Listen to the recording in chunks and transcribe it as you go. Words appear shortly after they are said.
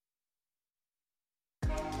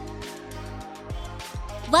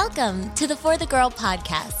Welcome to the For the Girl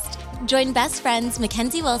podcast. Join best friends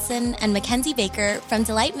Mackenzie Wilson and Mackenzie Baker from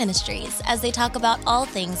Delight Ministries as they talk about all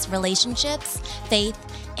things relationships, faith,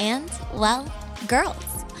 and, well,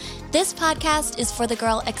 girls. This podcast is for the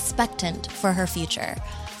girl expectant for her future,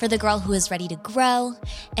 for the girl who is ready to grow,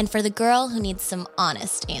 and for the girl who needs some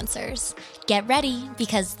honest answers. Get ready,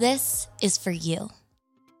 because this is for you.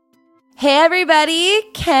 Hey everybody,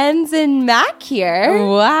 Kenz and Mac here.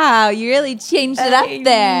 Wow, you really changed it up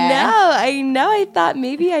there. I know. I thought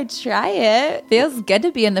maybe I'd try it. Feels good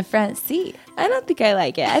to be in the front seat. I don't think I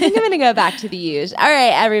like it. I think I'm going to go back to the usual. All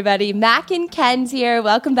right, everybody. Mac and Kenz here.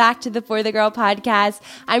 Welcome back to the For the Girl podcast.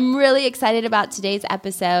 I'm really excited about today's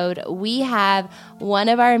episode. We have one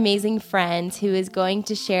of our amazing friends who is going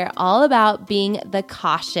to share all about being the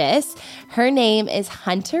cautious. Her name is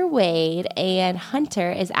Hunter Wade, and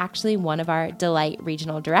Hunter is actually one of our Delight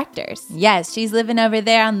regional directors. Yes, she's living over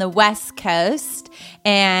there on the West Coast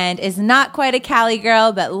and is not quite a Cali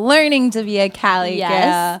girl, but learning to be a Cali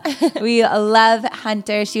girl. We love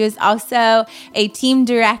Hunter. She was also a team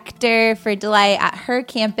director for Delight at her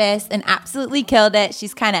campus and absolutely killed it.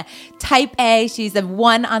 She's kind of type A. She's a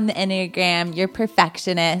 1 on the Enneagram. You're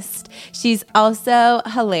perfectionist. She's also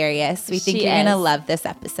hilarious. We think you're going to love this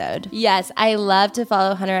episode. Yes, I love to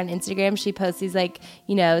follow Hunter on Instagram. She posts these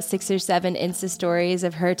 6 or 7 Insta stories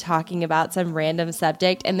of her talking about some random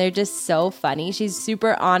subject, and they're just so funny. She's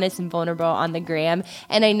super honest and vulnerable on the gram,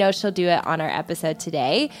 and I know she'll do it on our episode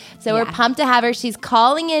today. So we're pumped to have her. She's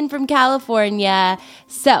calling in from California.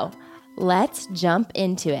 So let's jump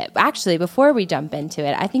into it. Actually, before we jump into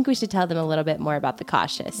it, I think we should tell them a little bit more about the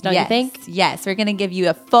cautious, don't you think? Yes, we're going to give you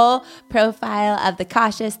a full profile of the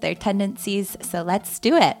cautious, their tendencies, so let's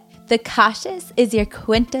do it. The cautious is your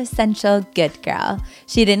quintessential good girl.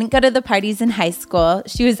 She didn't go to the parties in high school.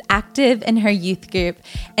 She was active in her youth group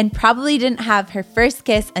and probably didn't have her first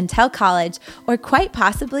kiss until college, or quite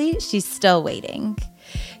possibly she's still waiting.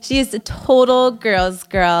 She is a total girl's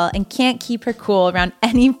girl and can't keep her cool around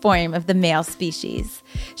any form of the male species.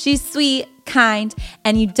 She's sweet, kind,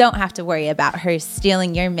 and you don't have to worry about her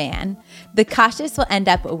stealing your man. The cautious will end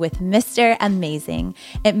up with Mr. Amazing.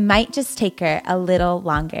 It might just take her a little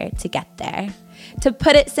longer to get there. To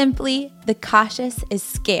put it simply, the cautious is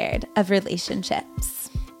scared of relationships.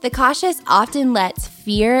 The cautious often lets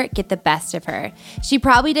fear get the best of her. She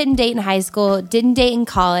probably didn't date in high school, didn't date in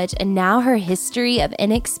college, and now her history of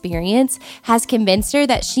inexperience has convinced her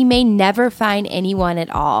that she may never find anyone at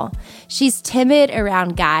all. She's timid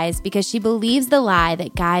around guys because she believes the lie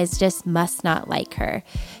that guys just must not like her.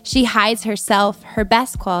 She hides herself, her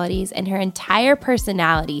best qualities, and her entire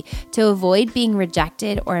personality to avoid being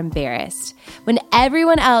rejected or embarrassed. When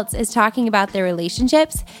everyone else is talking about their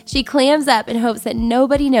relationships, she clams up in hopes that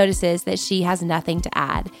nobody notices that she has nothing to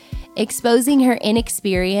add. Exposing her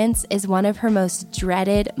inexperience is one of her most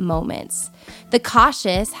dreaded moments. The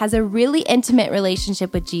cautious has a really intimate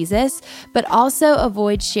relationship with Jesus, but also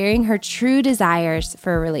avoids sharing her true desires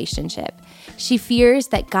for a relationship. She fears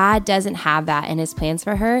that God doesn't have that in his plans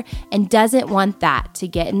for her and doesn't want that to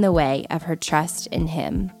get in the way of her trust in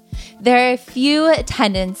him. There are a few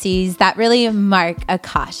tendencies that really mark a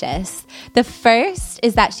cautious. The first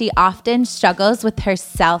is that she often struggles with her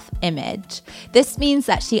self-image. This means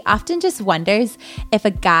that she often just wonders if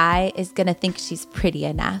a guy is going to think she's pretty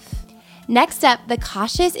enough. Next up, the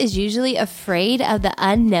cautious is usually afraid of the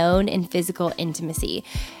unknown in physical intimacy.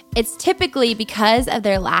 It's typically because of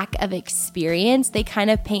their lack of experience. They kind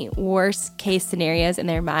of paint worst case scenarios in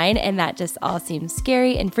their mind, and that just all seems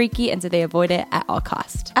scary and freaky, and so they avoid it at all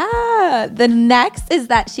costs. The next is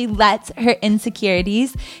that she lets her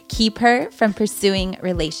insecurities keep her from pursuing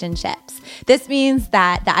relationships. This means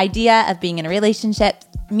that the idea of being in a relationship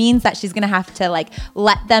means that she's going to have to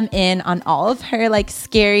let them in on all of her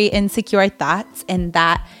scary, insecure thoughts, and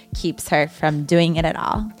that keeps her from doing it at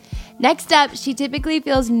all. Next up, she typically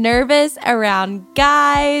feels nervous around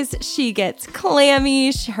guys. She gets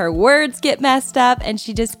clammy, her words get messed up, and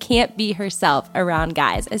she just can't be herself around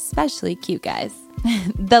guys, especially cute guys.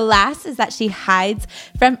 The last is that she hides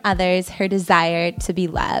from others her desire to be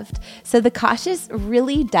loved. So the cautious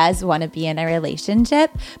really does want to be in a relationship,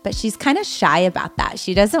 but she's kind of shy about that.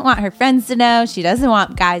 She doesn't want her friends to know. She doesn't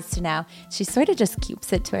want guys to know. She sort of just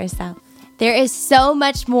keeps it to herself. There is so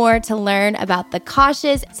much more to learn about the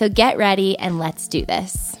cautious, so get ready and let's do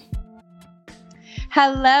this.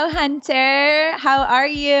 Hello, Hunter. How are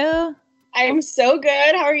you? I'm so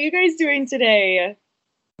good. How are you guys doing today?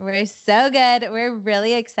 We're so good. We're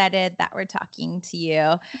really excited that we're talking to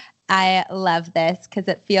you. I love this because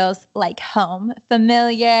it feels like home,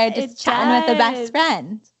 familiar, just chatting with a best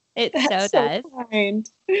friend. It That's so does. kind.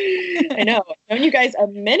 I know. I've known you guys a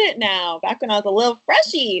minute now, back when I was a little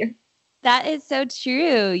freshie. That is so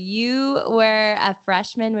true. You were a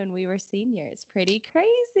freshman when we were seniors. Pretty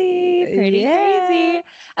crazy. Pretty crazy.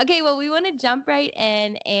 Okay, well, we want to jump right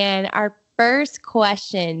in. And our first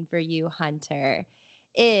question for you, Hunter,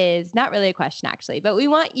 is not really a question, actually, but we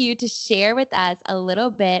want you to share with us a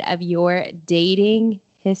little bit of your dating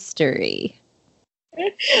history.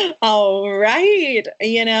 All right.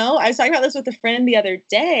 I was talking about this with a friend the other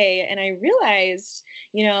day, and I realized,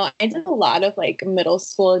 I did a lot of like middle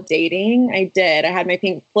school dating. I had my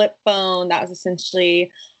pink flip phone. That was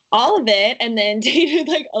essentially all of it. And then dated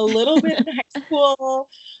like a little bit in high school,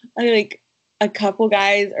 like a couple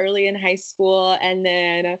guys early in high school, and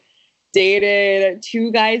then dated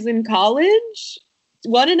 2 guys in college,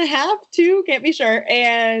 1.5, 2, can't be sure.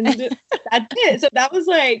 And that's it. So that was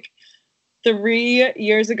like 3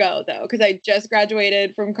 years ago, though, because I just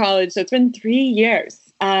graduated from college. So it's been 3 years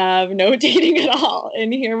of no dating at all.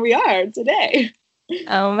 And here we are today.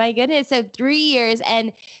 Oh, my goodness. So 3 years.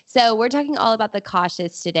 And so we're talking all about the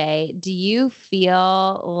cautious today. Do you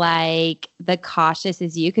feel like the cautious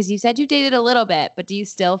is you? Because you said you dated a little bit, but do you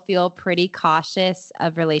still feel pretty cautious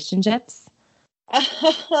of relationships?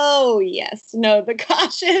 Oh, yes. No, the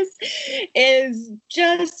cautious is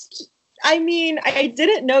just... I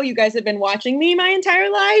didn't know you guys had been watching me my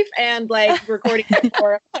entire life and like recording it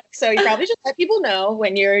for a book. So you probably should let people know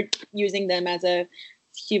when you're using them as a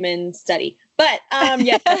human study. But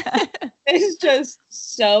yeah, it's just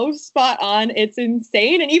so spot on. It's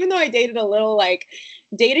insane. And even though I dated a little, like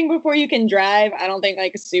dating before you can drive, I don't think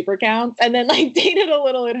like super counts. And then like dated a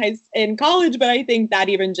little in college, but I think that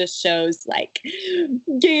even just shows like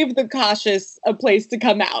gave the cautious a place to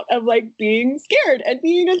come out of like being scared and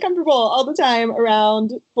being uncomfortable all the time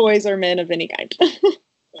around boys or men of any kind.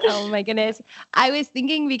 Oh my goodness. I was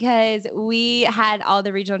thinking because we had all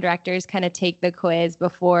the regional directors kind of take the quiz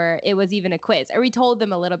before it was even a quiz, or we told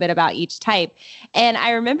them a little bit about each type. And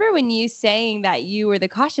I remember when you saying that you were the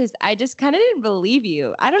cautious, I just kind of didn't believe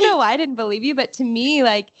you. I don't know why I didn't believe you, but to me,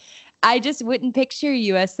 like, I just wouldn't picture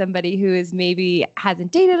you as somebody who is maybe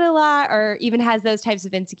hasn't dated a lot or even has those types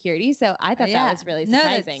of insecurities. So I thought that was really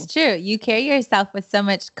surprising. No, that's true. You carry yourself with so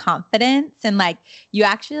much confidence and like you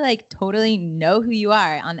actually like totally know who you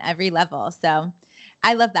are on every level. So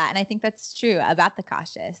I love that. And I think that's true about the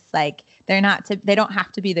cautious. Like they don't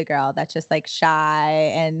have to be the girl that's just like shy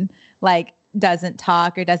and like doesn't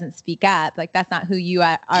talk or doesn't speak up. Like that's not who you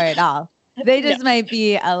are at all. They just might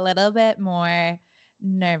be a little bit more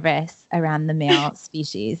nervous around the male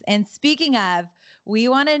species. And speaking of, we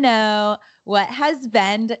want to know what has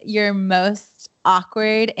been your most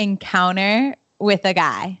awkward encounter with a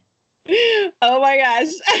guy? Oh my gosh.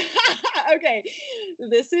 Okay.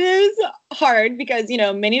 This is hard because,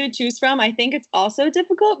 many to choose from. I think it's also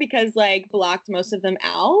difficult because like blocked most of them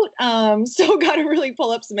out. So got to really pull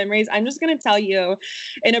up some memories. I'm just going to tell you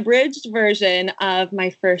an abridged version of my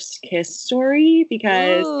first kiss story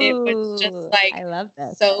because it was just like, I love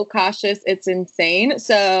this. So cautious. It's insane.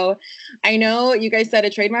 So I know you guys said a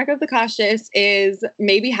trademark of the cautious is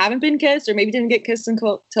maybe haven't been kissed or maybe didn't get kissed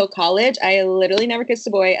until college. I literally never kissed a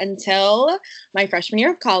boy until my freshman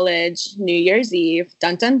year of college, New Year's Eve.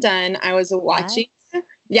 Dun, dun, dun. I was watching.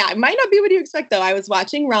 Yeah, it might not be what you expect, though. I was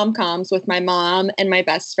watching rom-coms with my mom and my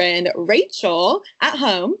best friend, Rachel, at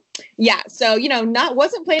home. Yeah, so,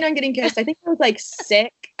 wasn't planning on getting kissed. I think I was, like,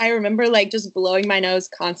 sick. I remember, like, just blowing my nose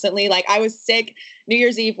constantly. Like, I was sick New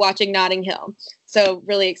Year's Eve watching Notting Hill. So,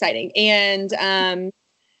 really exciting. And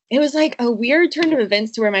it was, like, a weird turn of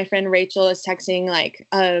events to where my friend Rachel is texting, like,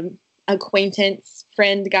 acquaintance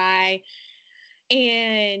friend guy.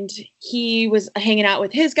 And he was hanging out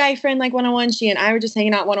with his guy friend, like one-on-one. She and I were just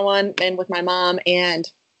hanging out one-on-one and with my mom.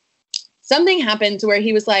 And something happened to where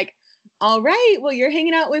he was like, all right, well, you're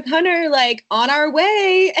hanging out with Hunter, like on our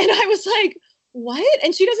way. And I was like, what?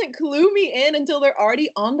 And she doesn't clue me in until they're already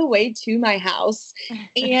on the way to my house.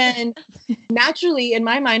 And naturally in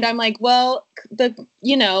my mind, I'm like, well,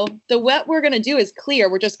 what we're going to do is clear.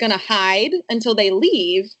 We're just going to hide until they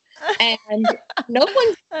leave. And no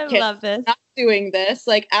one's not doing this,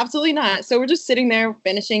 like absolutely not. So we're just sitting there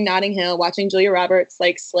finishing Notting Hill, watching Julia Roberts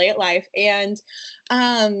like slay at life. And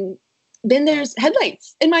then there's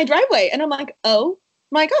headlights in my driveway. And I'm like, oh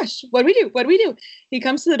my gosh, what do we do? What do we do? He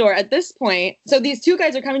comes to the door at this point. So these 2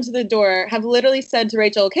 guys are coming to the door, have literally said to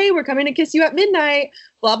Rachel, okay, we're coming to kiss you at midnight,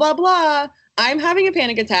 blah, blah, blah. I'm having a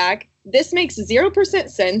panic attack. This makes 0%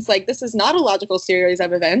 sense. Like, this is not a logical series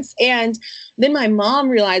of events. And then my mom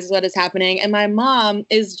realizes what is happening. And my mom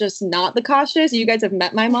is just not the cautious. You guys have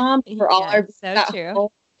met my mom for all our so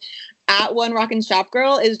true. at One Rockin' Shop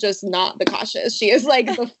girl is just not the cautious. She is like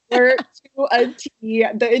the flirt to a T,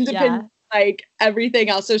 the independent, like everything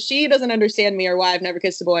else. So she doesn't understand me or why I've never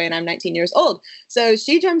kissed a boy and I'm 19 years old. So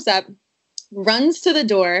she jumps up, runs to the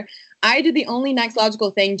door. I did the only next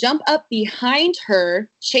logical thing, jump up behind her,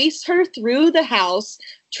 chase her through the house,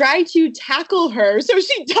 try to tackle her so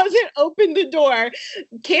she doesn't open the door,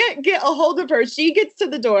 can't get a hold of her. She gets to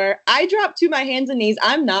the door. I drop to my hands and knees.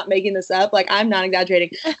 I'm not making this up. Like, I'm not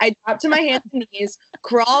exaggerating. I drop to my hands and knees,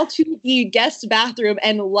 crawl to the guest bathroom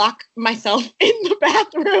and lock myself in the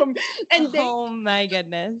bathroom. And oh my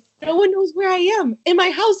goodness. No one knows where I am in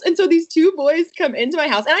my house. And so these two boys come into my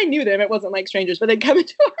house and I knew them. It wasn't like strangers, but they come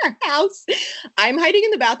into our house. I'm hiding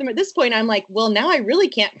in the bathroom. At this point, I'm like, well, now I really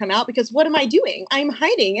can't come out because what am I doing? I'm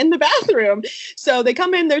hiding in the bathroom. So they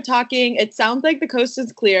come in, they're talking. It sounds like the coast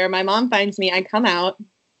is clear. My mom finds me. I come out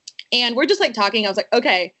and we're just like talking. I was like,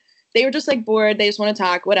 okay. They were just like bored. They just want to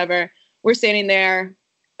talk, whatever. We're standing there.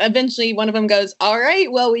 Eventually, one of them goes, all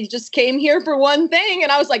right, well, we just came here for one thing.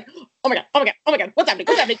 And I was like, oh my God, what's happening?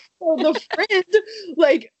 So the friend,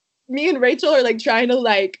 like, me and Rachel are like trying to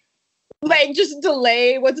like just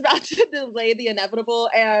delay what's about to delay the inevitable.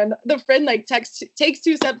 And the friend like takes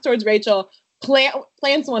 2 steps towards Rachel,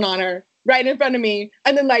 plants one on her right in front of me,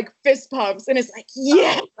 and then like fist pumps. And it's like,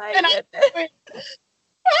 yeah. Oh and I'm like,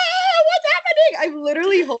 what's happening? I'm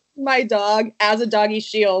literally holding my dog as a doggy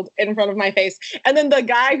shield in front of my face. And then the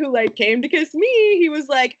guy who like came to kiss me, he was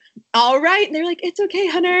like, all right. And they're like, it's okay,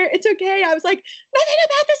 Hunter. It's okay. I was like, nothing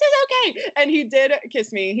about this is okay. And he did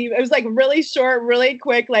kiss me. It was like really short, really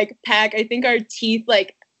quick, like peck. I think our teeth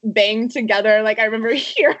like banged together. Like I remember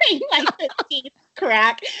hearing like the teeth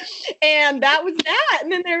crack. And that was that.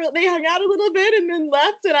 And then they hung out a little bit and then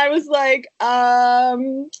left. And I was like,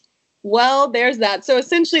 well, there's that. So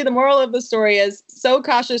essentially the moral of the story is so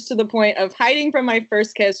cautious to the point of hiding from my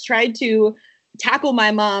first kiss, tried to tackle my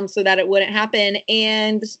mom so that it wouldn't happen.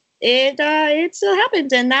 And it still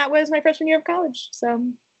happened. And that was my freshman year of college.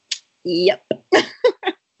 So, yep.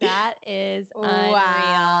 That is unreal.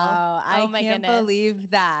 Wow. Oh my I can't goodness. believe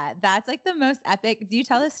that. That's like the most epic. Do you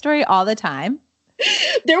tell this story all the time?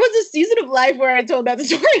 There was a season of life where I told that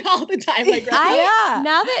story all the time. Like,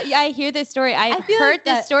 Now that I hear this story, I've heard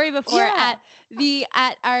this story before at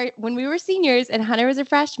our when we were seniors and Hunter was a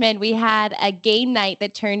freshman. We had a game night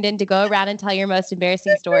that turned into go around and tell your most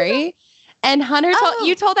embarrassing story. And Hunter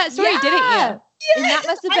told that story, didn't you? Yes. And that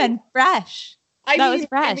must have been fresh. That was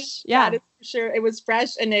fresh. Yeah. That is for sure. It was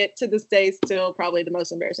fresh, and it to this day still probably the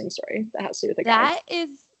most embarrassing story that has to do with the guy. That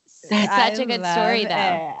is such a good story,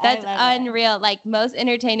 though. That's unreal. Like, most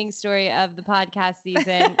entertaining story of the podcast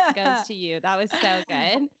season goes to you. That was so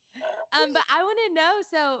good. But I want to know,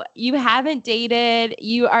 so you haven't dated,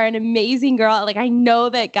 you are an amazing girl. Like, I know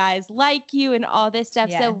that guys like you and all this stuff.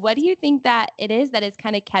 Yes. So what do you think that it is that has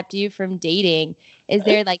kind of kept you from dating? Is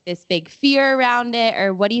there like this big fear around it,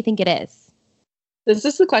 or what do you think it is? This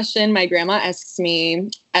is the question my grandma asks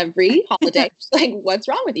me every holiday. She's like, what's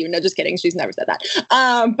wrong with you? No, just kidding. She's never said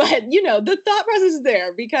that. But, you know, the thought process is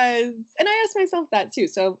there because, and I ask myself that too.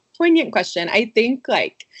 So poignant question. I think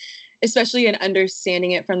like, especially in understanding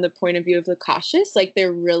it from the point of view of the cautious, like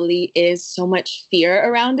there really is so much fear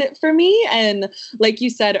around it for me. And like you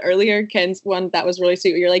said earlier, Ken's one that was really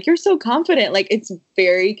sweet. You're like, you're so confident. Like it's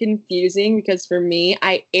very confusing because for me,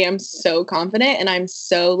 I am so confident and I'm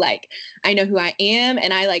so like, I know who I am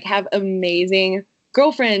and I like have amazing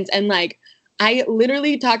girlfriends and like, I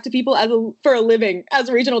literally talk to people for a living as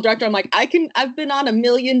a regional director. I'm like, I've been on 1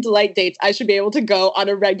 million Delight dates. I should be able to go on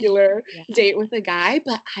a regular date with a guy,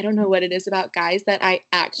 but I don't know what it is about guys that I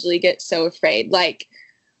actually get so afraid. Like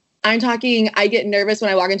I get nervous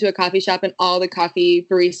when I walk into a coffee shop and all the coffee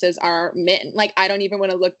baristas are men. Like I don't even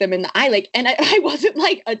want to look them in the eye. Like, and I wasn't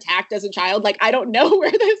like attacked as a child. Like I don't know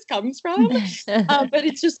where this comes from, but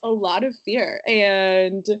it's just a lot of fear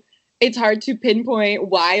and it's hard to pinpoint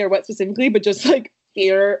why or what specifically, but just like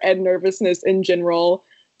fear and nervousness in general,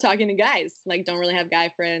 talking to guys, like don't really have guy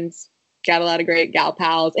friends, got a lot of great gal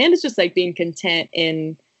pals. And it's just like being content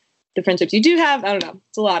in the friendships you do have. I don't know.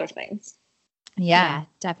 It's a lot of things. Yeah.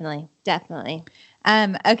 Definitely.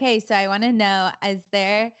 Okay. So I want to know,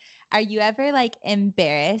 are you ever like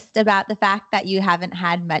embarrassed about the fact that you haven't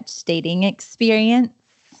had much dating experience?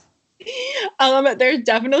 There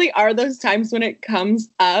definitely are those times when it comes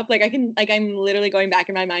up. Like I'm literally going back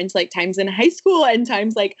in my mind to like times in high school and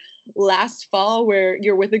times like last fall where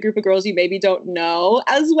you're with a group of girls you maybe don't know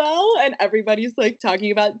as well. And everybody's like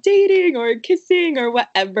talking about dating or kissing or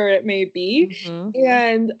whatever it may be. Mm-hmm.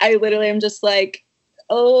 And I literally am just like,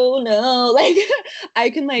 oh no, like I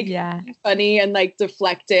can like be funny and like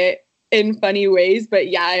deflect it in funny ways. But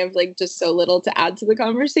yeah, I have like just so little to add to the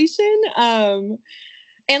conversation.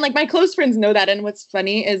 And like my close friends know that. And what's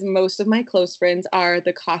funny is most of my close friends are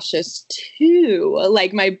the cautious too.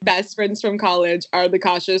 Like my best friends from college are the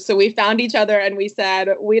cautious. So we found each other and we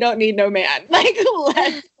said, we don't need no man. Like,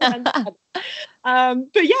 let's.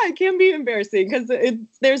 But yeah, it can be embarrassing because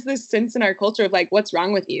there's this sense in our culture of like, what's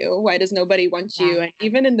wrong with you? Why does nobody want you? And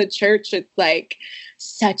even in the church, it's like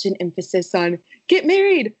such an emphasis on get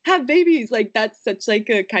married, have babies. Like that's such like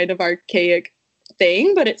a kind of archaic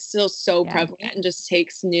thing, but it's still so prevalent and just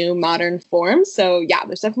takes new modern forms. So yeah,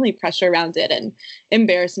 there's definitely pressure around it and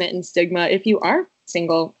embarrassment and stigma if you are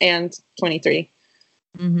single and 23.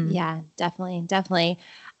 Mm-hmm. Yeah, definitely.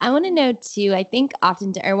 I want to know too, I think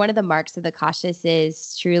often, or one of the marks of the cautious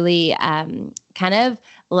is truly kind of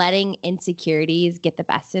letting insecurities get the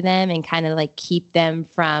best of them and kind of like keep them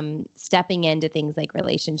from stepping into things like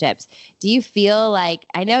relationships. Do you feel like,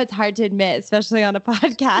 I know it's hard to admit, especially on a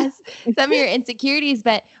podcast, some of your insecurities,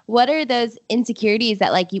 but what are those insecurities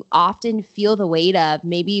that like you often feel the weight of?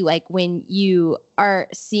 Maybe like when you are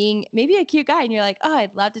seeing maybe a cute guy and you're like, oh,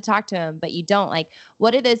 I'd love to talk to him, but you don't. Like,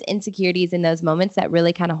 what are those insecurities in those moments that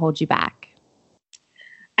really kind of hold you back?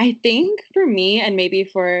 I think for me, and maybe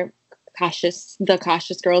for the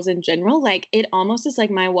cautious girls in general, like it almost is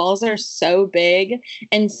like my walls are so big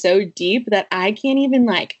and so deep that I can't even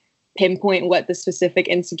like pinpoint what the specific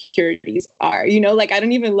insecurities are. You know, like I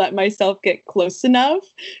don't even let myself get close enough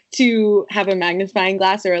to have a magnifying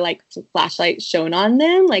glass or like flashlight shown on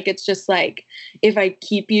them. Like it's just like if I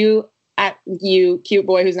keep you cute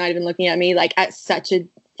boy who's not even looking at me, like at such a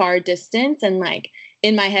far distance and like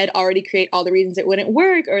in my head already create all the reasons it wouldn't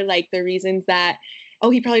work or like the reasons that oh,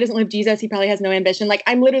 he probably doesn't love Jesus. He probably has no ambition. Like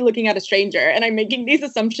I'm literally looking at a stranger and I'm making these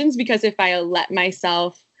assumptions because if I let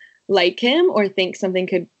myself like him or think something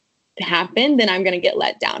could happen, then I'm going to get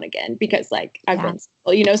let down again because like I've been,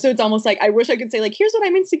 you know, so it's almost like, I wish I could say like, here's what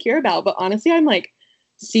I'm insecure about. But honestly, I'm like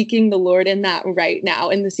seeking the Lord in that right now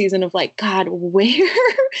in the season of like, God, where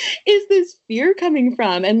is this fear coming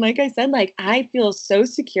from? And like I said, like, I feel so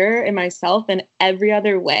secure in myself in every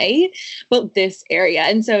other way, but this area.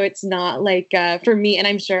 And so it's not like for me, and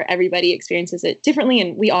I'm sure everybody experiences it differently.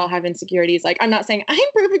 And we all have insecurities. Like, I'm not saying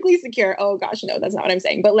I'm perfectly secure. Oh gosh, no, that's not what I'm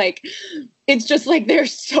saying. But like, it's just like,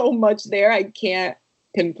 there's so much there. I can't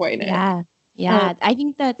pinpoint it. Yeah, I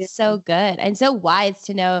think that's so good and so wise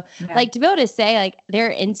to know, like to be able to say like there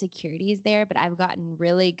are insecurities there, but I've gotten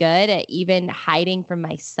really good at even hiding from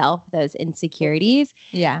myself those insecurities.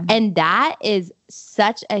 Yeah. And that is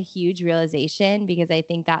such a huge realization because I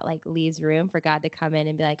think that like leaves room for God to come in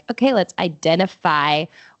and be like, okay, let's identify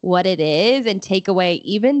what it is and take away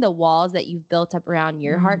even the walls that you've built up around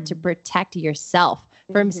your heart to protect yourself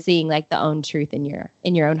from seeing like the own truth in your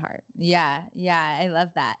own heart. Yeah. I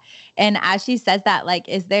love that. And as she says that, like,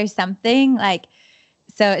 is there something like,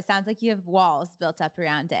 so it sounds like you have walls built up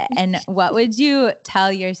around it. And what would you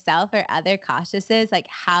tell yourself or other cautiouses, like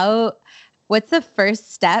what's the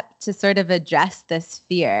first step to sort of address this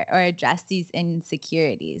fear or address these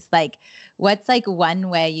insecurities? Like, what's like one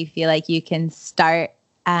way you feel like you can start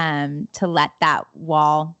to let that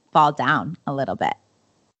wall fall down a little bit?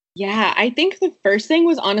 Yeah, I think the first thing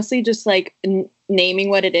was honestly just like naming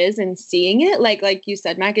what it is and seeing it. Like you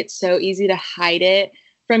said, Mac, it's so easy to hide it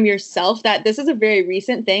from yourself that this is a very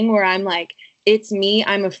recent thing where I'm like, it's me,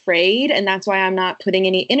 I'm afraid. And that's why I'm not putting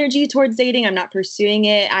any energy towards dating. I'm not pursuing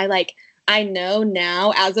it. I know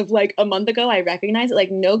now, as of like a month ago, I recognize it.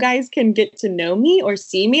 Like no guys can get to know me or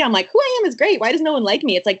see me. I'm like, who I am is great. Why does no one like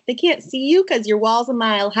me? It's like, they can't see you because your wall's a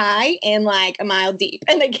mile high and like a mile deep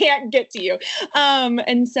and they can't get to you.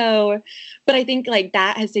 And so, but I think like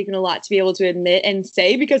that has taken a lot to be able to admit and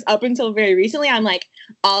say, because up until very recently, I'm like,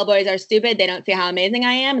 all boys are stupid. They don't see how amazing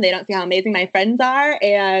I am. And they don't see how amazing my friends are.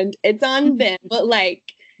 And it's on them. But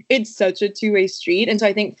like, it's such a two-way street. And so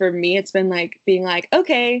I think for me, it's been like being like,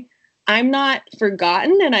 okay, I'm not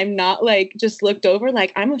forgotten and I'm not like just looked over,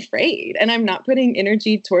 like I'm afraid and I'm not putting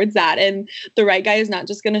energy towards that. And the right guy is not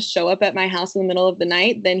just going to show up at my house in the middle of the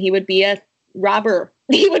night. Then he would be a robber.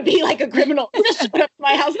 He would be like a criminal.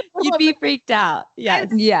 My house. You'd be freaked out.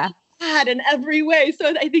 Yes. Yeah. Bad in every way.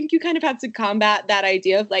 So I think you kind of have to combat that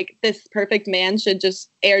idea of like this perfect man should just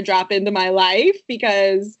airdrop into my life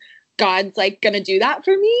because God's like going to do that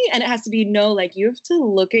for me. And it has to be like you have to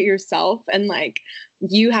look at yourself and like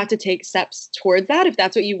you have to take steps towards that if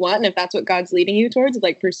that's what you want and if that's what God's leading you towards,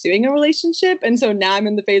 like pursuing a relationship. And so now I'm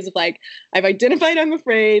in the phase of like I've identified I'm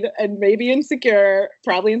afraid and maybe insecure,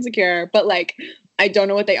 probably insecure, but like I don't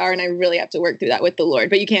know what they are and I really have to work through that with the Lord.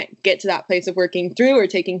 But you can't get to that place of working through or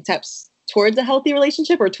taking steps towards a healthy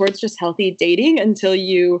relationship or towards just healthy dating until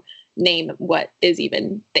you name what is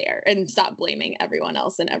even there and stop blaming everyone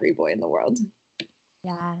else and every boy in the world.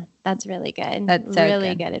 Yeah, that's really good. That's so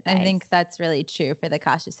really good advice. I think that's really true for the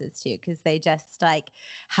cautiouses too, because they just like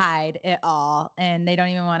hide it all and they don't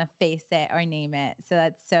even want to face it or name it. So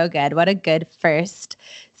that's so good. What a good first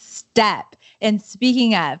step. And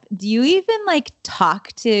speaking of, do you even like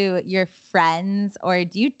talk to your friends, or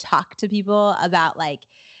do you talk to people about like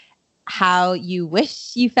how you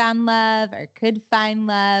wish you found love or could find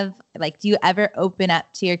love? Like, do you ever open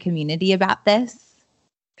up to your community about this?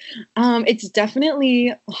 It's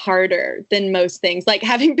definitely harder than most things. Like,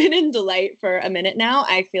 having been in Delight for a minute now,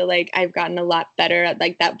 I feel like I've gotten a lot better at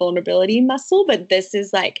like that vulnerability muscle. But this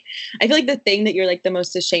is like, I feel like the thing that you're like the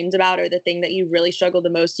most ashamed about, or the thing that you really struggle the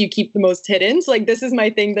most, you keep the most hidden. So like, this is my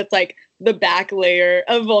thing that's like the back layer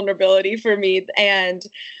of vulnerability for me. And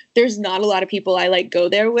there's not a lot of people I like go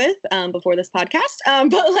there with before this podcast.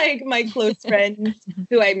 But like my close friends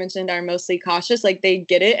who I mentioned are mostly cautious, like they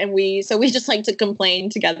get it. And we just like to complain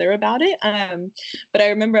together about it. But I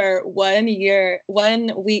remember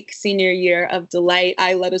 1 week senior year of Delight,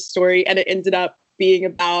 I led a story and it ended up being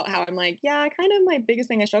about how I'm like, yeah, kind of my biggest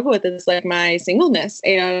thing I struggle with is like my singleness.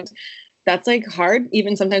 And that's like hard,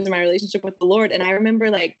 even sometimes in my relationship with the Lord. And I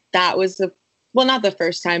remember like that was not the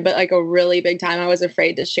first time, but like a really big time I was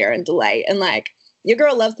afraid to share in Delight. And like, your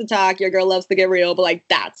girl loves to talk, your girl loves to get real, but like,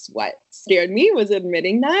 that's what scared me, was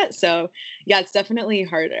admitting that. So yeah, it's definitely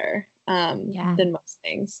harder than most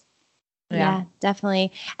things. Yeah, definitely.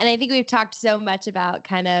 And I think we've talked so much about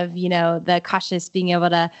kind of, you know, the cautious being able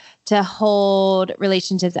to hold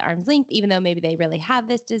relationships at arm's length, even though maybe they really have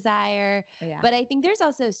this desire. Yeah. But I think there's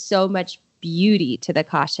also so much beauty to the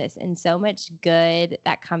cautious and so much good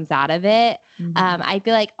that comes out of it. Mm-hmm. I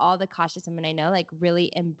feel like all the cautious women I know like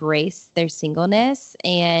really embrace their singleness,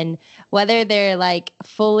 and whether they're like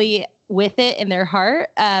fully with it in their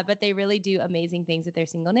heart, but they really do amazing things with their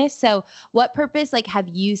singleness. So what purpose like have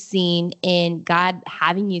you seen in God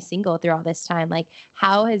having you single through all this time? Like,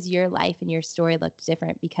 how has your life and your story looked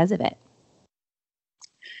different because of it?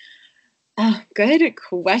 Oh, good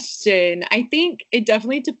question. I think it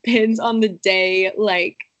definitely depends on the day,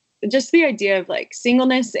 like just the idea of like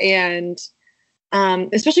singleness, and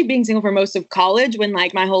especially being single for most of college, when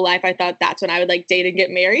like my whole life I thought that's when I would like date and get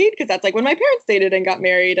married, because that's like when my parents dated and got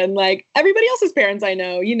married, and like everybody else's parents I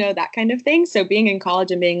know, you know, that kind of thing. So being in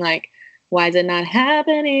college and being like, why is it not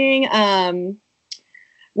happening?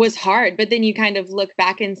 Was hard. But then you kind of look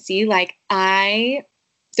back and see like I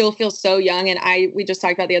still feel so young. And we just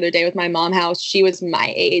talked about the other day with my mom how she was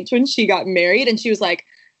my age when she got married, and she was like,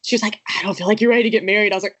 I don't feel like you're ready to get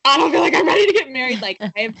married. I was like, I don't feel like I'm ready to get married. Like,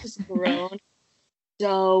 I have just grown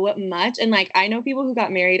so much. And like, I know people who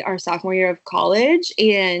got married our sophomore year of college,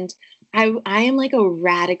 and I am like a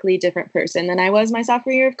radically different person than I was my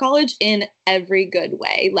sophomore year of college in every good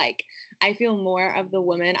way. Like, I feel more of the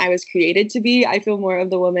woman I was created to be. I feel more of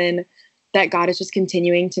the woman that God is just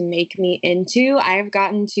continuing to make me into. I've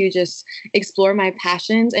gotten to just explore my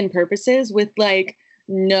passions and purposes with like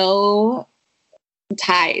no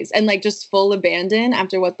ties, and like just full abandon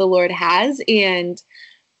after what the Lord has. And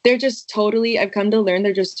they're just totally, I've come to learn,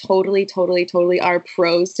 they're just totally are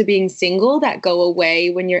pros to being single that go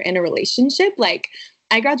away when you're in a relationship. Like,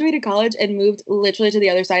 I graduated college and moved literally to the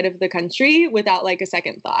other side of the country without like a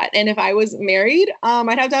second thought. And if I was married,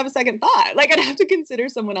 I'd have to have a second thought. Like, I'd have to consider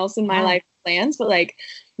someone else in my life plans. But like,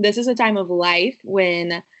 this is a time of life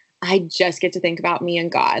when I just get to think about me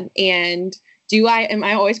and God. And am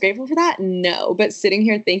I always grateful for that? No. But sitting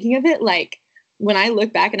here thinking of it, like when I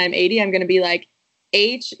look back and I'm 80, I'm going to be like,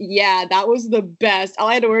 yeah, that was the best. All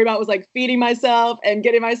I had to worry about was like feeding myself and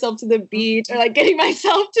getting myself to the beach, or like getting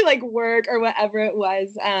myself to like work or whatever it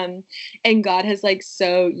was. And God has like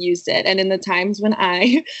so used it. And in the times when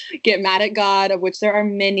I get mad at God, of which there are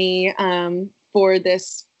many, for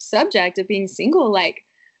this subject of being single, like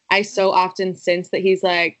I so often sense that he's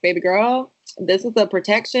like, baby girl, this is the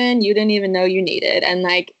protection you didn't even know you needed. And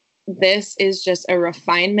like, this is just a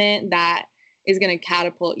refinement that is going to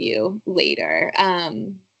catapult you later.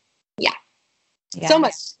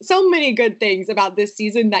 So many good things about this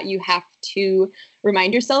season that you have to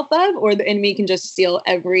remind yourself of, or the enemy can just steal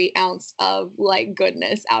every ounce of like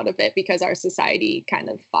goodness out of it, because our society kind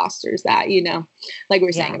of fosters that, you know, like we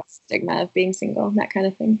were saying about the stigma of being single, that kind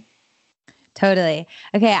of thing. Totally.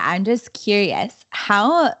 Okay. I'm just curious,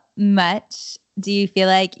 how much do you feel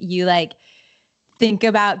like you like think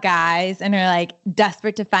about guys and are like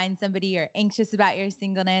desperate to find somebody, or anxious about your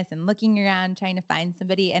singleness and looking around trying to find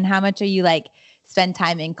somebody? And how much are you like spend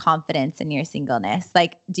time in confidence in your singleness?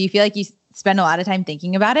 Like, do you feel like you spend a lot of time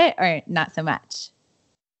thinking about it, or not so much?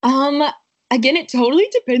 again, it totally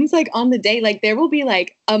depends like on the day. Like there will be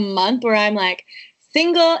like a month where I'm like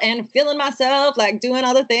single and feeling myself, like doing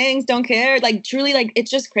other things, don't care. Like truly, like it's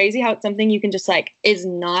just crazy how it's something you can just like is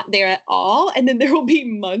not there at all. And then there will be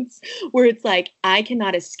months where it's like, I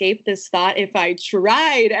cannot escape this thought if I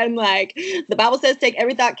tried. And like the Bible says, take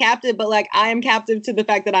every thought captive, but like I am captive to the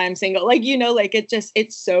fact that I am single. Like, you know, like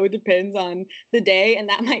it so depends on the day. And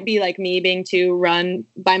that might be like me being too run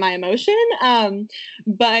by my emotion.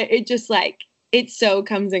 But it just like, it so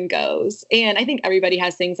comes and goes. And I think everybody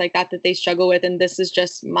has things like that they struggle with. And this is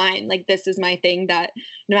just mine. Like, this is my thing that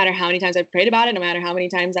no matter how many times I've prayed about it, no matter how many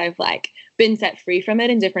times I've like been set free from it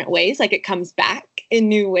in different ways, like it comes back in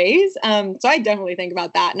new ways. So I definitely think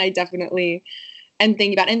about that. And I definitely am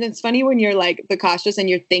thinking about it. And it's funny when you're like the cautious and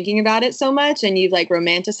you're thinking about it so much and you've like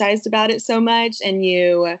romanticized about it so much and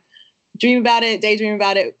you dream about it, daydream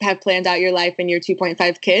about it, have planned out your life and your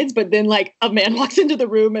 2.5 kids, but then like a man walks into the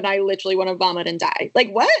room and I literally want to vomit and die.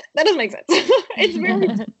 Like, what? That doesn't make sense. It's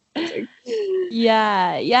very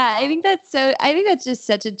Yeah. I think that's just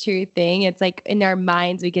such a true thing. It's like in our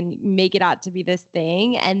minds, we can make it out to be this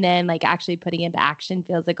thing. And then like actually putting it into action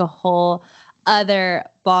feels like a whole other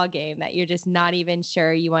ball game that you're just not even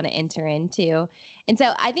sure you want to enter into. And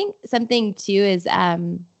so I think something too is,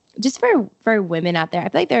 just for women out there, I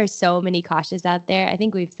feel like there are so many cautious out there. I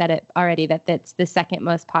think we've said it already that that's the second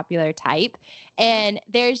most popular type. And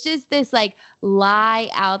there's just this like lie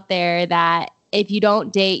out there that if you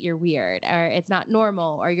don't date, you're weird or it's not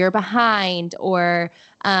normal or you're behind or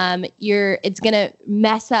it's going to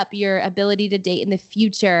mess up your ability to date in the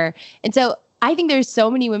future. And so I think there's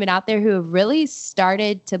so many women out there who have really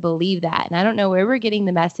started to believe that. And I don't know where we're getting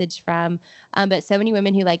the message from, but so many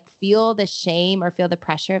women who like feel the shame or feel the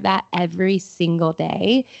pressure of that every single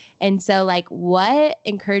day. And so like what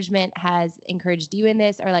encouragement has encouraged you in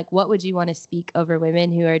this? Or like what would you want to speak over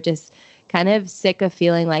women who are just kind of sick of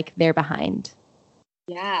feeling like they're behind?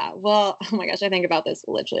 Yeah, well, oh my gosh, I think about this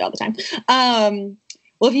literally all the time.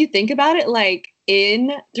 Well, if you think about it, like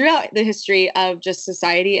throughout the history of just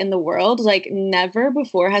society in the world, like never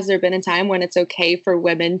before has there been a time when it's okay for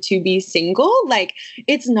women to be single. Like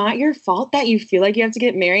it's not your fault that you feel like you have to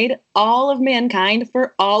get married. All of mankind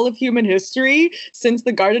for all of human history since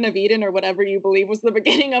the Garden of Eden or whatever you believe was the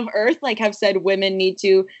beginning of Earth, like have said women need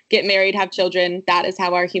to get married, have children. That is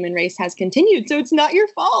how our human race has continued. So it's not your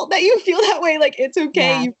fault that you feel that way. Like it's okay.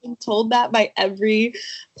 Yeah. You've been told that by every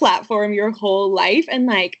platform your whole life. And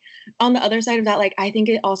like on the other side of that, like I think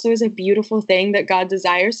it also is a beautiful thing that God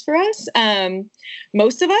desires for us.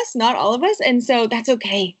 Most of us, not all of us. And so that's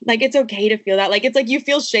okay. Like it's okay to feel that. Like it's like you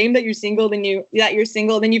feel shame that you're single, then you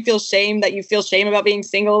feel shame that you feel shame about being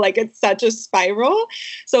single. Like it's such a spiral.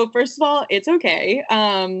 So first of all, it's okay.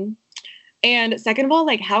 And second of all,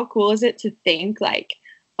 like how cool is it to think like,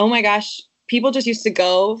 oh my gosh, people just used to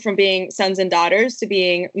go from being sons and daughters to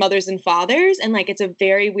being mothers and fathers. And like, it's a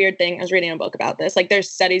very weird thing. I was reading a book about this. Like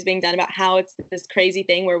there's studies being done about how it's this crazy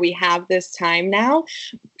thing where we have this time now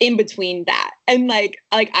in between that. And like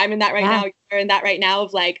I'm in that right now, you're in that right now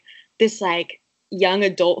of like this like young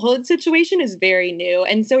adulthood situation is very new.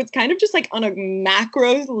 And so it's kind of just like on a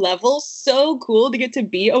macro level, so cool to get to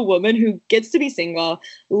be a woman who gets to be single,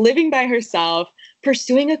 living by herself,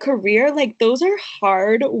 pursuing a career. Like those are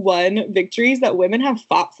hard won victories that women have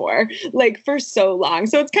fought for like for so long.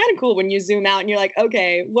 So it's kind of cool when you zoom out and you're like,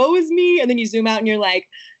 okay, woe is me. And then you zoom out and you're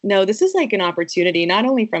like, no, this is like an opportunity, not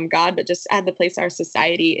only from God, but just at the place our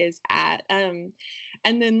society is at. And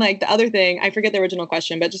then like the other thing, I forget the original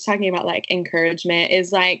question, but just talking about like encouragement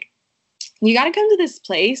is like, you got to come to this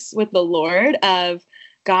place with the Lord of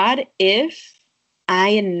God, if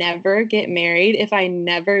I never get married, if I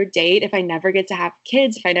never date, if I never get to have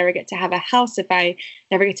kids, if I never get to have a house, if I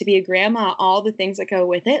never get to be a grandma, all the things that go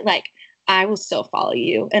with it, like I will still follow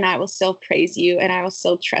you and I will still praise you and I will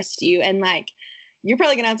still trust you. And like, you're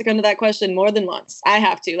probably going to have to come to that question more than once. I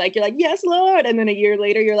have to. Like, you're like, yes, Lord. And then a year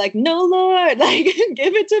later, you're like, no, Lord, like,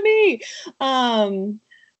 give it to me.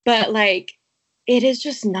 But like, it is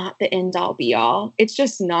just not the end all be all. It's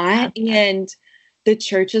just not. And the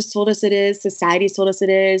church has told us it is. Society's told us it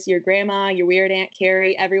is. Your grandma, your weird Aunt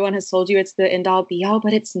Carrie, everyone has told you it's the end all be all,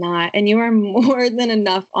 but it's not. And you are more than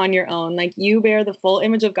enough on your own. Like you bear the full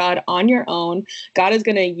image of God on your own. God is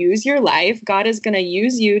going to use your life. God is going to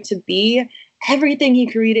use you to be everything he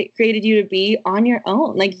created you to be on your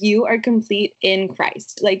own. Like you are complete in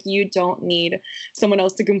Christ. Like you don't need someone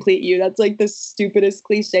else to complete you. That's like the stupidest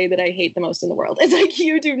cliche that I hate the most in the world. It's like,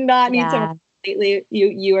 you do not need someone completely.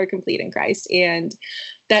 You are complete in Christ. And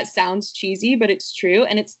that sounds cheesy, but it's true.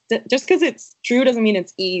 And it's just because it's true doesn't mean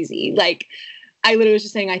it's easy. Like I literally was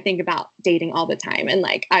just saying, I think about dating all the time. And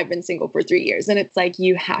like, I've been single for 3 years, and it's like,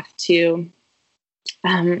 you have to,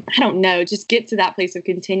 I don't know, just get to that place of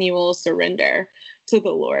continual surrender to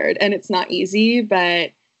the Lord. And it's not easy,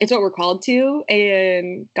 but it's what we're called to.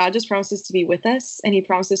 And God just promises to be with us. And he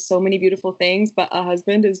promises so many beautiful things, but a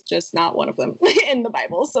husband is just not one of them in the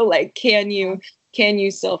Bible. So like, can you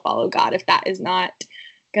still follow God if that is not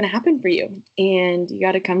going to happen for you? And you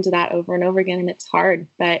got to come to that over and over again. And it's hard,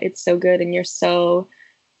 but it's so good. And you're so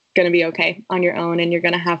going to be okay on your own. And you're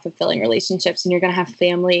going to have fulfilling relationships, and you're going to have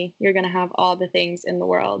family. You're going to have all the things in the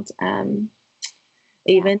world,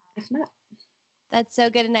 even if not. That's so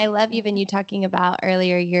good. And I love even you talking about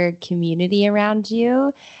earlier your community around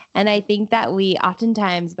you. And I think that we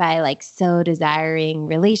oftentimes, by like so desiring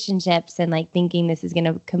relationships and like thinking this is going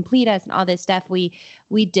to complete us and all this stuff, we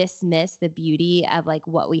dismiss the beauty of like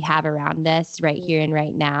what we have around us right here and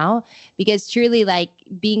right now. Because truly, like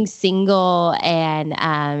being single and,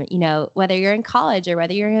 whether you're in college or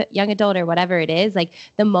whether you're a young adult or whatever it is, like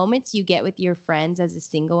the moments you get with your friends as a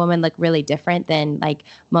single woman look really different than like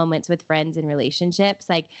moments with friends in relationships.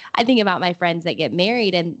 Like I think about my friends that get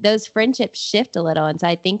married, and those friendships shift a little. And so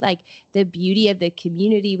I think like the beauty of the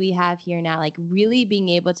community we have here now, like really being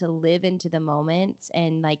able to live into the moments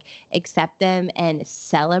and like accept them and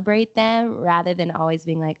celebrate them rather than always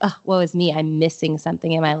being like, oh, woe is me, I'm missing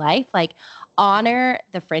something in my life. Like honor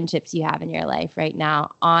the friendships you have in your life right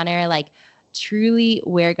now. Honor like truly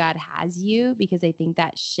where God has you, because I think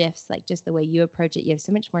that shifts like just the way you approach it. You have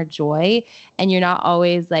so much more joy, and you're not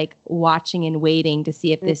always like watching and waiting to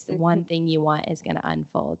see if this one thing you want is going to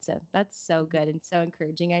unfold. So that's so good and so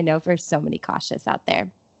encouraging, I know, for so many cautious out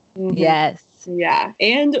there. Mm-hmm. Yes. Yeah.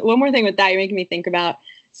 And one more thing with that, you're making me think about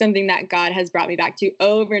something that God has brought me back to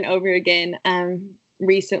over and over again.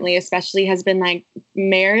 Recently, especially, has been like,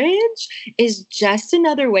 marriage is just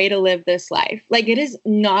another way to live this life. Like it is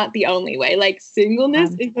not the only way. Like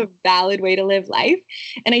singleness is a valid way to live life.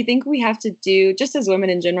 And I think we have to do, just as women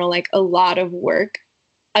in general, like a lot of work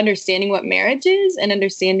understanding what marriage is and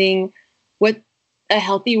understanding what a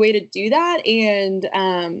healthy way to do that.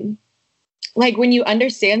 And like when you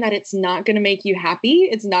understand that it's not going to make you happy,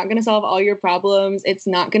 it's not going to solve all your problems, it's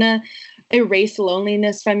not going to erase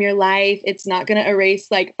loneliness from your life, it's not going to erase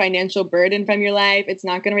like financial burden from your life, it's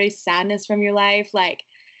not going to erase sadness from your life, like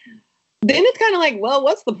then it's kind of like, well,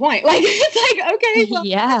 what's the point? Like it's like, okay, well,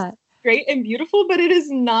 Yeah. great and beautiful, but it is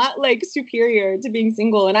not like superior to being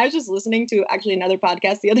single. And I was just listening to actually another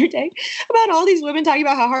podcast the other day about all these women talking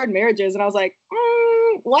about how hard marriage is. And I was like,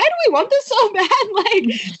 why do we want this so bad?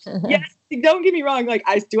 Like, yes, don't get me wrong. Like,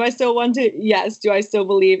 do I still want it? Yes. Do I still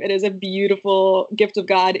believe it is a beautiful gift of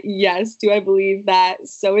God? Yes. Do I believe that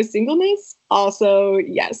so is singleness? Also,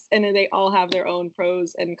 yes. And then they all have their own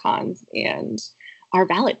pros and cons and are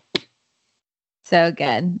valid. So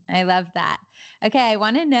good. I love that. Okay. I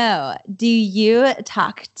want to know, do you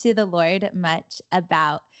talk to the Lord much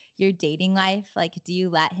about your dating life? Like, do you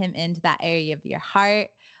let him into that area of your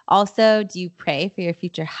heart? Also, do you pray for your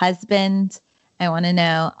future husband? I want to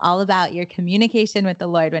know all about your communication with the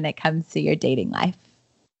Lord when it comes to your dating life.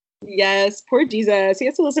 Yes. Poor Jesus. He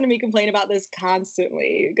has to listen to me complain about this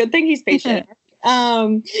constantly. Good thing he's patient.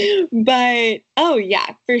 But, oh yeah,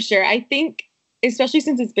 for sure. I think, especially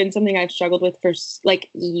since it's been something I've struggled with for like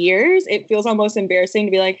years, it feels almost embarrassing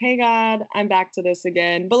to be like, hey, God, I'm back to this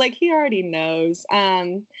again. But like, he already knows.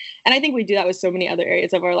 And I think we do that with so many other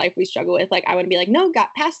areas of our life we struggle with. Like, I want to be like, no,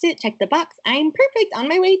 got past it. Check the box. I'm perfect, on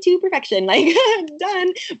my way to perfection. Like,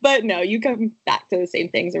 done. But no, you come back to the same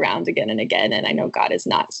things around again and again. And I know God is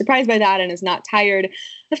not surprised by that and is not tired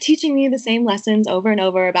of teaching me the same lessons over and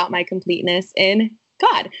over about my completeness in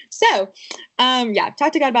God. So,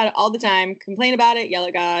 talk to God about it all the time, complain about it, yell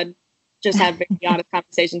at God, just have very honest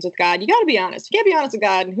conversations with God. You got to be honest. You can't be honest with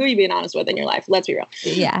God. Who are you being honest with in your life? Let's be real.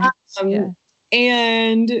 Yeah.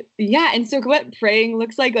 And so what praying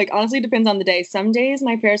looks like honestly depends on the day. Some days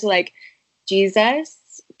my prayers are like,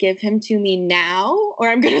 Jesus, give him to me now, or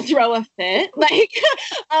I'm going to throw a fit. Like,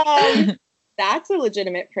 that's a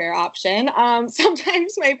legitimate prayer option.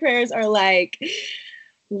 Sometimes my prayers are like,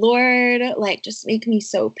 Lord, like, just make me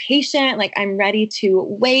so patient. Like, I'm ready to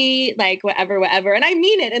wait, like, whatever. And I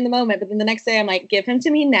mean it in the moment. But then the next day I'm like, give him to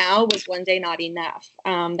me now was one day not enough.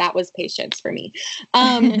 That was patience for me.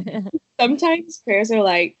 Sometimes prayers are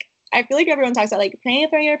like, I feel like everyone talks about like praying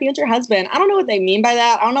for your future husband. I don't know what they mean by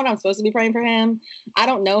that. I don't know if I'm supposed to be praying for him. I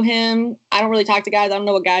don't know him. I don't really talk to guys. I don't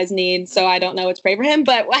know what guys need. So I don't know what to pray for him.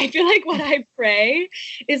 But I feel like what I pray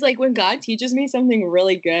is like when God teaches me something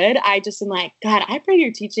really good, I just am like, God, I pray you're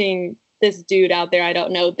teaching this dude out there I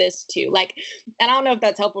don't know this too. Like, and I don't know if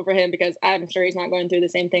that's helpful for him because I'm sure he's not going through the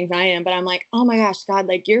same things I am, but I'm like, oh my gosh, God,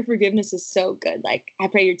 like your forgiveness is so good. Like, I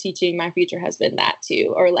pray you're teaching my future husband that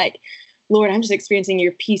too. Or like, Lord, I'm just experiencing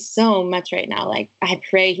your peace so much right now. Like, I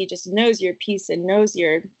pray he just knows your peace and knows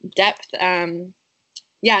your depth. And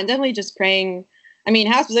definitely just praying. I mean,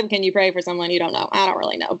 how specific can you pray for someone you don't know? I don't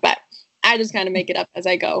really know, but I just kind of make it up as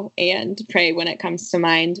I go and pray when it comes to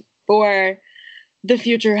mind for the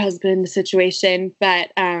future husband situation.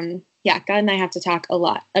 But God and I have to talk a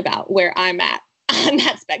lot about where I'm at on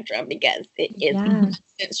that spectrum because it is a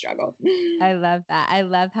constant struggle. I love that. I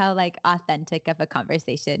love how like authentic of a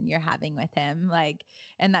conversation you're having with him. Like,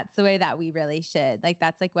 and that's the way that we really should. Like,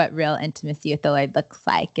 that's like what real intimacy with the Lord looks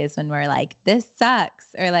like, is when we're like, this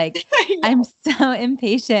sucks, or like, I'm so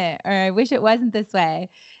impatient, or I wish it wasn't this way.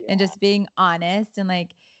 And just being honest and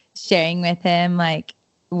like sharing with him, like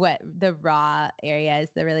what the raw areas,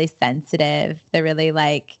 the really sensitive, the really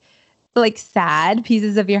like sad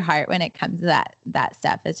pieces of your heart when it comes to that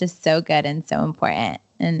stuff. It's just so good and so important.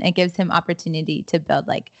 And it gives him opportunity to build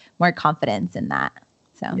like more confidence in that.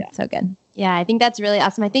 So, so good. Yeah, I think that's really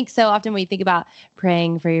awesome. I think so often when we think about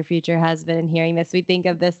praying for your future husband and hearing this, we think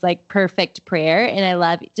of this like perfect prayer. And I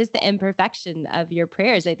love just the imperfection of your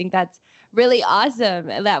prayers. I think that's really awesome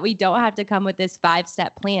that we don't have to come with this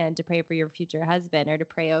 5-step plan to pray for your future husband or to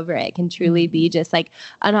pray over it. It can truly be just like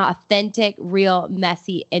an authentic, real,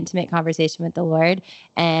 messy, intimate conversation with the Lord.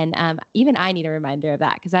 And even I need a reminder of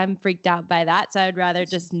that because I'm freaked out by that. So I'd rather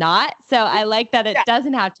just not. So I like that it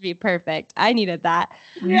doesn't have to be perfect. I needed that.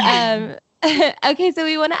 Okay, so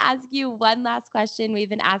we want to ask you one last question. We've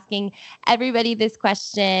been asking everybody this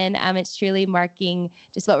question. It's truly marking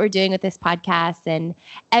just what we're doing with this podcast and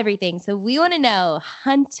everything. So we want to know,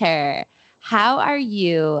 Hunter, how are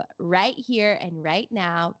you right here and right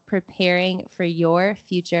now preparing for your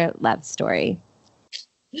future love story?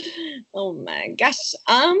 Oh my gosh.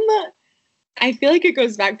 I feel like it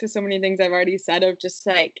goes back to so many things I've already said of just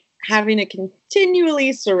like having to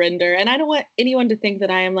continually surrender. And I don't want anyone to think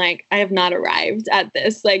that I am like, I have not arrived at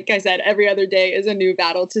this. Like I said, every other day is a new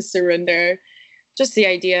battle to surrender just the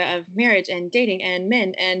idea of marriage and dating and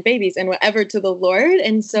men and babies and whatever to the Lord.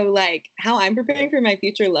 And so like how I'm preparing for my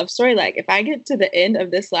future love story, like if I get to the end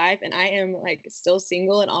of this life and I am like still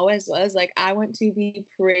single and always was, like I want to be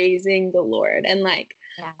praising the Lord. And like,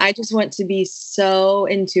 I just want to be so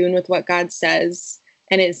in tune with what God says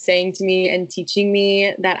and is saying to me and teaching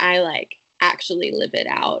me that I like actually live it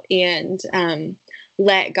out and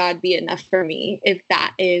let God be enough for me if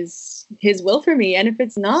that is his will for me. And if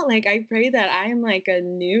it's not, like I pray that I am like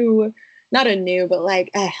not a new, but like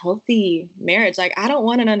a healthy marriage. Like I don't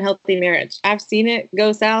want an unhealthy marriage. I've seen it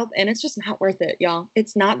go south and it's just not worth it, y'all.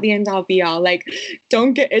 It's not the end all be all. Like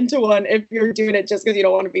don't get into one if you're doing it just because you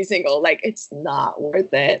don't want to be single. Like it's not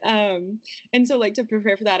worth it. And so like to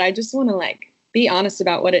prepare for that, I just want to like be honest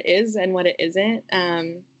about what it is and what it isn't.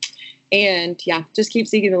 And just keep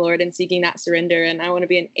seeking the Lord and seeking that surrender. And I want to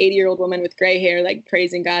be an 80-year-old woman with gray hair, like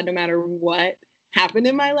praising God no matter what happened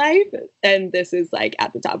in my life. And this is like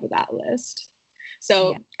at the top of that list.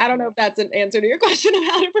 So I don't know if that's an answer to your question of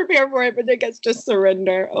how to prepare for it, but I guess just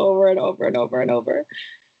surrender over and over and over and over.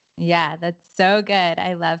 Yeah, that's so good.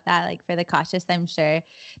 I love that. Like for the cautious, I'm sure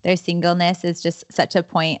their singleness is just such a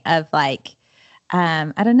point of like,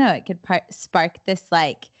 I don't know, it could spark this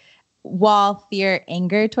like wall, fear,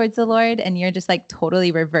 anger towards the Lord. And you're just like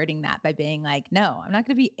totally reverting that by being like, no, I'm not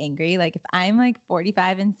going to be angry. Like if I'm like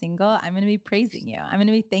 45 and single, I'm going to be praising you. I'm going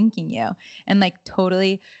to be thanking you. And like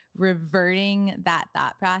totally reverting that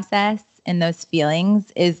thought process and those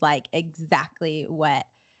feelings is like exactly what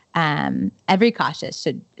every cautious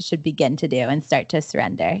should begin to do and start to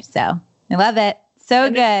surrender. So I love it. So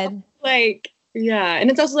good. And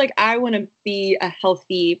it's also like, I want to be a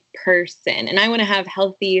healthy person and I want to have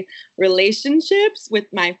healthy relationships with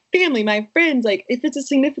my family, my friends, like if it's a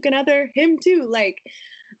significant other, him too, like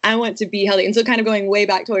I want to be healthy. And so kind of going way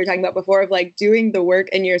back to what we were talking about before of like doing the work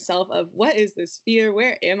in yourself of what is this fear?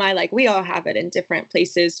 Where am I? Like we all have it in different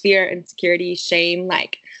places, fear, insecurity, shame,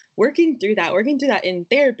 like working through that in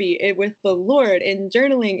therapy, with the Lord, in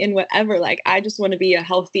journaling, in whatever. Like, I just want to be a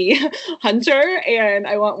healthy hunter and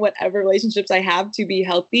I want whatever relationships I have to be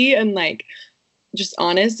healthy and like just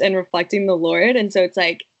honest and reflecting the Lord. And so it's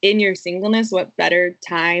like in your singleness, what better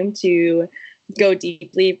time to go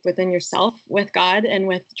deeply within yourself with God and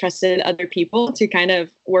with trusted other people to kind of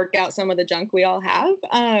work out some of the junk we all have.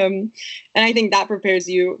 And I think that prepares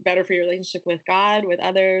you better for your relationship with God, with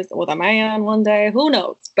others, with a man one day, who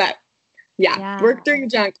knows? But work through your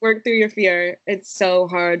junk, work through your fear. It's so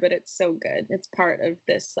hard, but it's so good. It's part of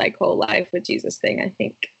this like whole life with Jesus thing, I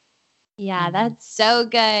think. Yeah, that's so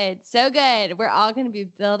good. So good. We're all going to be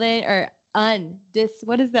building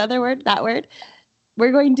what is the other word? That word?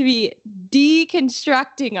 We're going to be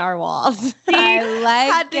deconstructing our walls. I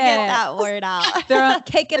like Had it. to get that word out.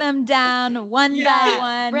 Kicking them down one by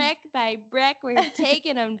one. Brick by brick, we're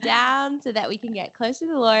taking them down so that we can get closer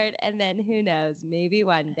to the Lord. And then who knows, maybe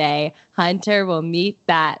one day Hunter will meet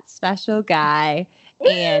that special guy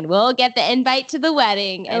and we'll get the invite to the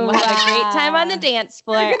wedding and we'll have a great time on the dance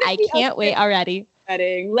floor. I can't wait already.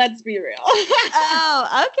 Wedding. Let's be real.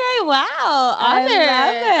 Oh, okay. Wow.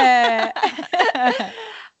 I love it.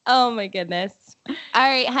 Oh my goodness. All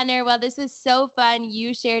right, Hunter. Well, this was so fun.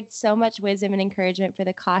 You shared so much wisdom and encouragement for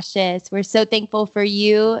the cautious. We're so thankful for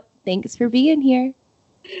you. Thanks for being here.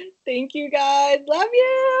 Thank you, guys. Love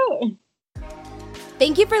you.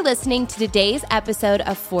 Thank you for listening to today's episode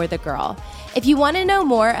of For the Girl. If you want to know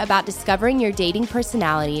more about discovering your dating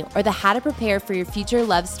personality or the How to Prepare for Your Future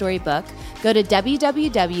Love Story book, go to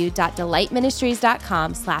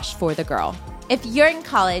www.delightministries.com/forthegirl. If you're in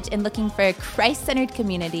college and looking for a Christ-centered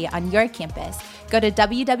community on your campus, go to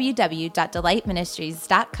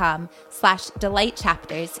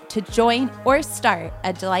www.delightministries.com/delight-chapters to join or start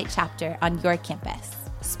a Delight chapter on your campus.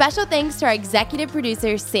 Special thanks to our executive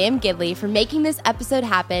producer, Sam Gidley, for making this episode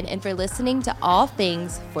happen and for listening to all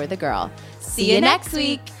things For the Girl. See you next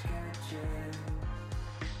week.